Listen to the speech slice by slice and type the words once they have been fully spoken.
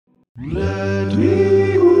Let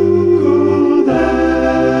me Google that.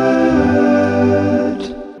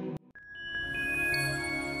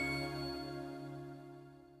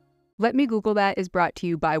 Let Me Google That is brought to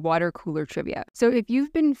you by Water Cooler Trivia. So if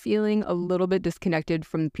you've been feeling a little bit disconnected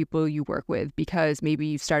from the people you work with because maybe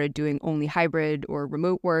you've started doing only hybrid or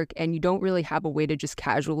remote work and you don't really have a way to just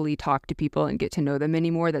casually talk to people and get to know them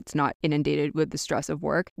anymore that's not inundated with the stress of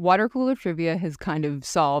work, Water Cooler Trivia has kind of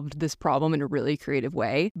solved this problem in a really creative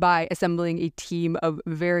way by assembling a team of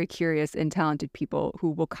very curious and talented people who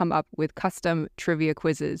will come up with custom trivia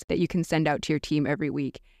quizzes that you can send out to your team every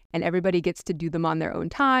week. And everybody gets to do them on their own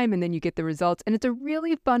time, and then you get the results. And it's a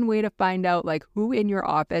really fun way to find out like who in your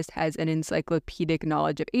office has an encyclopedic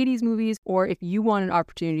knowledge of 80s movies, or if you want an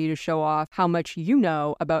opportunity to show off how much you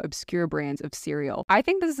know about obscure brands of cereal. I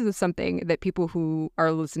think this is something that people who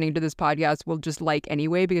are listening to this podcast will just like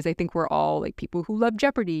anyway, because I think we're all like people who love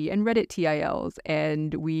Jeopardy and Reddit TILs,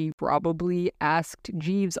 and we probably asked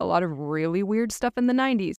Jeeves a lot of really weird stuff in the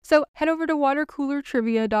 90s. So head over to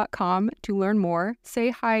watercoolertrivia.com to learn more. Say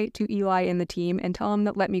hi to Eli and the team and tell him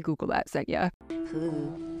that Let Me Google That sent ya.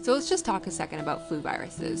 So let's just talk a second about flu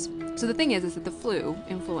viruses. So the thing is that the flu,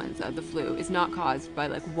 influenza, the flu, is not caused by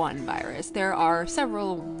like one virus. There are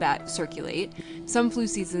several that circulate. Some flu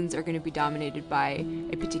seasons are going to be dominated by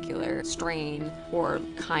a particular strain or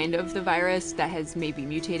kind of the virus that has maybe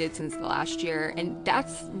mutated since the last year. And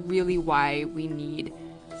that's really why we need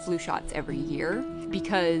flu shots every year,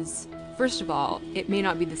 because first of all, it may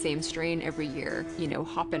not be the same strain every year,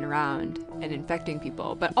 hopping around and infecting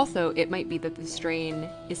people, but also it might be that the strain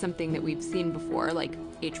is something that we've seen before, like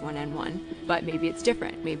H1N1, but maybe it's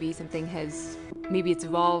different. Maybe it's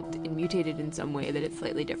evolved and mutated in some way that it's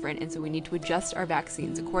slightly different, and so we need to adjust our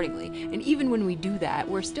vaccines accordingly. And even when we do that,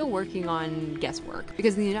 we're still working on guesswork,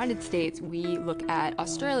 because in the United States, we look at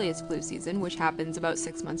Australia's flu season, which happens about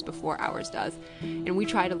 6 months before ours does, and we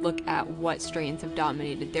try to look at what strains have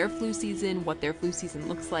dominated their flu season, what their flu season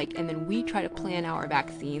looks like, and then we try to plan our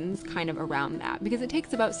vaccines kind of around that, because it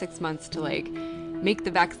takes about 6 months to make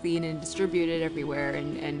the vaccine and distribute it everywhere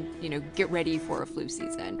and get ready for a flu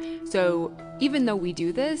season. So even though we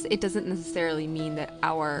do this, it doesn't necessarily mean that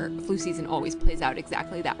our flu season always plays out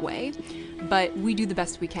exactly that way, but we do the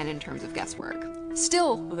best we can in terms of guesswork.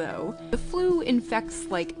 Still, though, the flu infects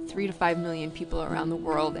like 3 to 5 million people around the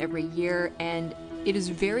world every year, and it is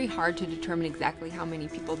very hard to determine exactly how many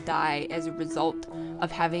people die as a result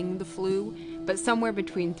of having the flu, but somewhere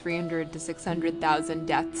between 300 to 600,000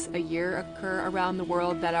 deaths a year occur around the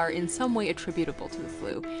world that are in some way attributable to the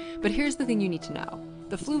flu. But here's the thing you need to know.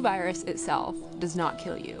 The flu virus itself does not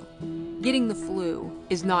kill you. Getting the flu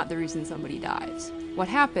is not the reason somebody dies. What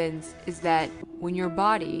happens is that when your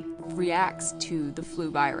body reacts to the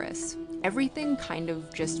flu virus, everything kind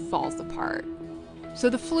of just falls apart. So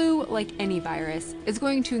the flu, like any virus, is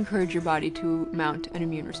going to encourage your body to mount an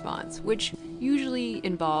immune response, which usually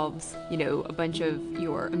involves, a bunch of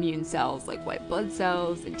your immune cells, like white blood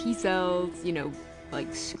cells and T cells,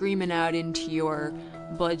 screaming out into your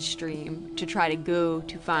bloodstream to try to go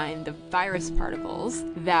to find the virus particles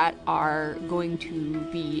that are going to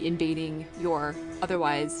be invading your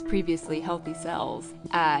otherwise previously healthy cells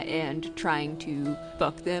and trying to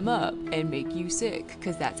fuck them up and make you sick,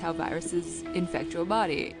 because that's how viruses infect your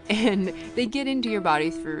body. And they get into your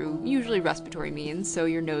body through usually respiratory means, so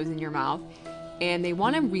your nose and your mouth, and they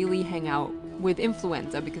want to really hang out with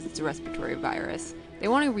influenza because it's a respiratory virus. They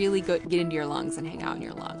want to really get into your lungs and hang out in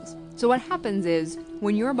your lungs. So what happens is,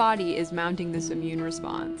 when your body is mounting this immune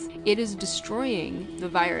response, it is destroying the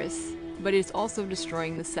virus, but it's also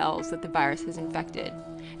destroying the cells that the virus has infected.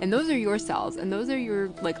 And those are your cells, and those are your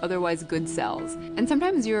otherwise good cells. And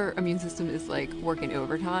sometimes your immune system is working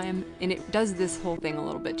overtime, and it does this whole thing a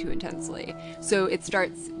little bit too intensely. So it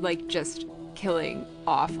starts just killing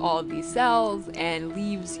off all of these cells and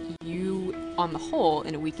leaves you on the whole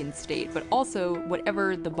in a weakened state, but also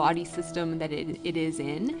whatever the body system that it is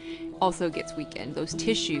in also gets weakened. Those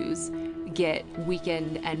tissues get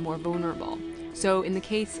weakened and more vulnerable. So in the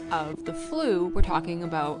case of the flu, we're talking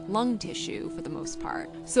about lung tissue for the most part.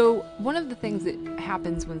 So one of the things that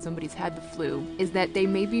happens when somebody's had the flu is that they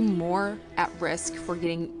may be more at risk for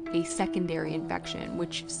getting a secondary infection,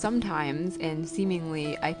 which sometimes, and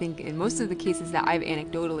seemingly, I think in most of the cases that I've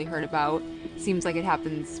anecdotally heard about, seems like it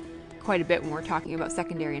happens quite a bit when we're talking about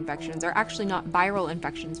secondary infections, are actually not viral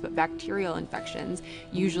infections, but bacterial infections,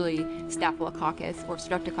 usually Staphylococcus or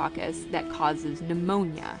Streptococcus, that causes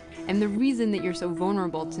pneumonia. And the reason that you're so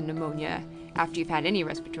vulnerable to pneumonia after you've had any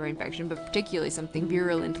respiratory infection, but particularly something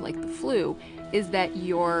virulent like the flu, is that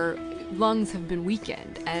your lungs have been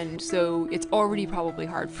weakened, and so it's already probably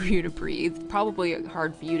hard for you to breathe, probably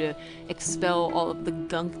hard for you to expel all of the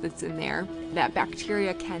gunk that's in there. That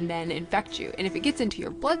bacteria can then infect you, and if it gets into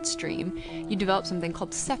your bloodstream, you develop something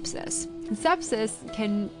called sepsis. And sepsis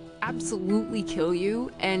can absolutely kill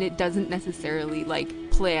you, and it doesn't necessarily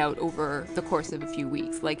play out over the course of a few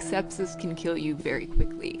weeks. Sepsis can kill you very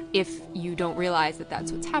quickly if you don't realize that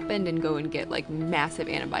that's what's happened and go and get massive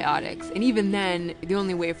antibiotics. And even then, the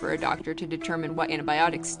only way for a doctor to determine what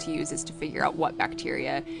antibiotics to use is to figure out what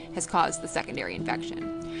bacteria has caused the secondary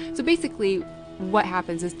infection. So basically, what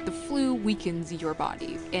happens is the flu weakens your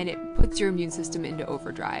body and it puts your immune system into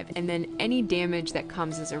overdrive, and then any damage that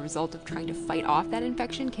comes as a result of trying to fight off that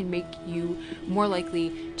infection can make you more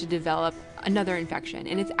likely to develop another infection,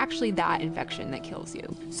 and it's actually that infection that kills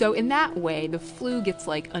you. So in that way, the flu gets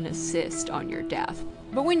an assist on your death.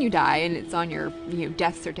 But when you die and it's on your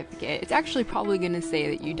death certificate, it's actually probably going to say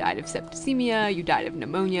that you died of septicemia, you died of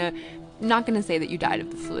pneumonia, not going to say that you died of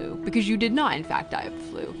the flu, because you did not in fact die of the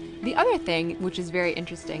flu. The other thing, which is very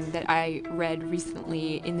interesting, that I read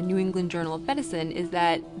recently in the New England Journal of Medicine, is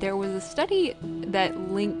that there was a study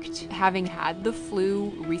that linked having had the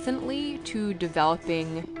flu recently to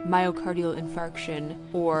developing myocardial infarction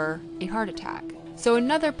or a heart attack. So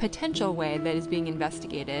another potential way that is being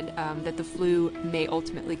investigated that the flu may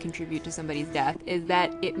ultimately contribute to somebody's death is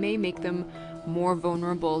that it may make them more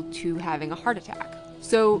vulnerable to having a heart attack.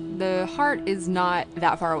 So the heart is not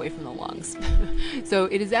that far away from the lungs. So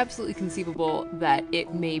it is absolutely conceivable that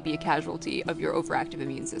it may be a casualty of your overactive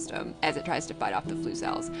immune system as it tries to fight off the flu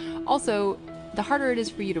cells. Also, the harder it is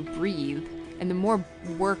for you to breathe, and the more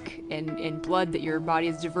work and blood that your body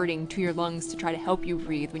is diverting to your lungs to try to help you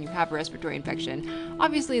breathe when you have a respiratory infection,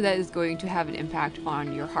 obviously that is going to have an impact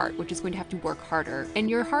on your heart, which is going to have to work harder. And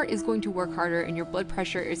your heart is going to work harder, and your blood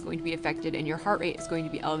pressure is going to be affected, and your heart rate is going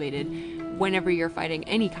to be elevated whenever you're fighting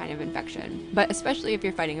any kind of infection, but especially if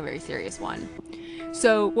you're fighting a very serious one.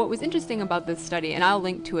 So what was interesting about this study, and I'll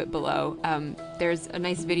link to it below, there's a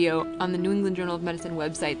nice video on the New England Journal of Medicine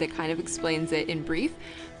website that kind of explains it in brief,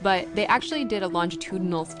 but they actually did a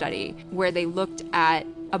longitudinal study where they looked at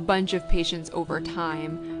a bunch of patients over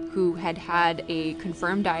time who had had a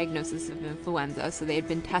confirmed diagnosis of influenza, so they had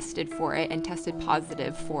been tested for it and tested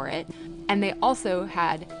positive for it, and they also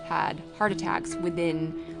had had heart attacks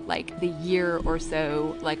within the year or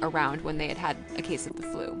so around when they had had a case of the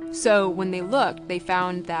flu. So when they looked, they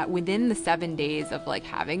found that within the 7 days of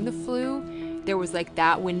having the flu, there was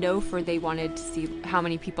that window for they wanted to see how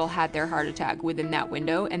many people had their heart attack within that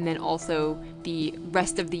window, and then also the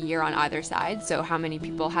rest of the year on either side. So how many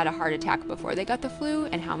people had a heart attack before they got the flu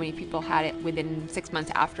and how many people had it within 6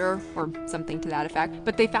 months after, or something to that effect.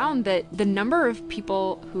 But they found that the number of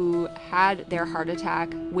people who had their heart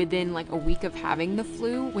attack within a week of having the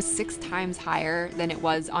flu was 6 times higher than it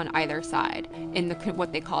was on either side in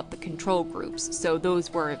what they called the control groups. So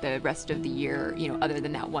those were the rest of the year, other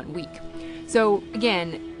than that 1 week. So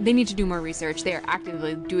again, they need to do more research. They are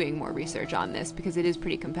actively doing more research on this because it is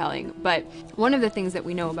pretty compelling. But one of the things that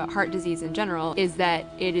we know about heart disease in general is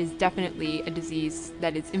that it is definitely a disease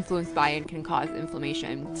that is influenced by and can cause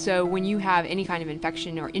inflammation. So when you have any kind of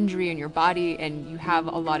infection or injury in your body and you have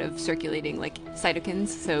a lot of circulating cytokines,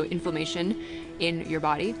 so inflammation in your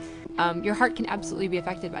body, your heart can absolutely be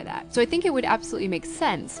affected by that. So I think it would absolutely make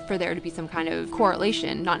sense for there to be some kind of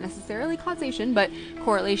correlation, not necessarily causation, but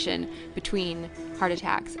correlation between heart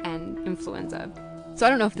attacks and influenza. So I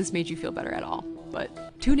don't know if this made you feel better at all,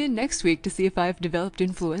 but tune in next week to see if I've developed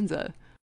influenza.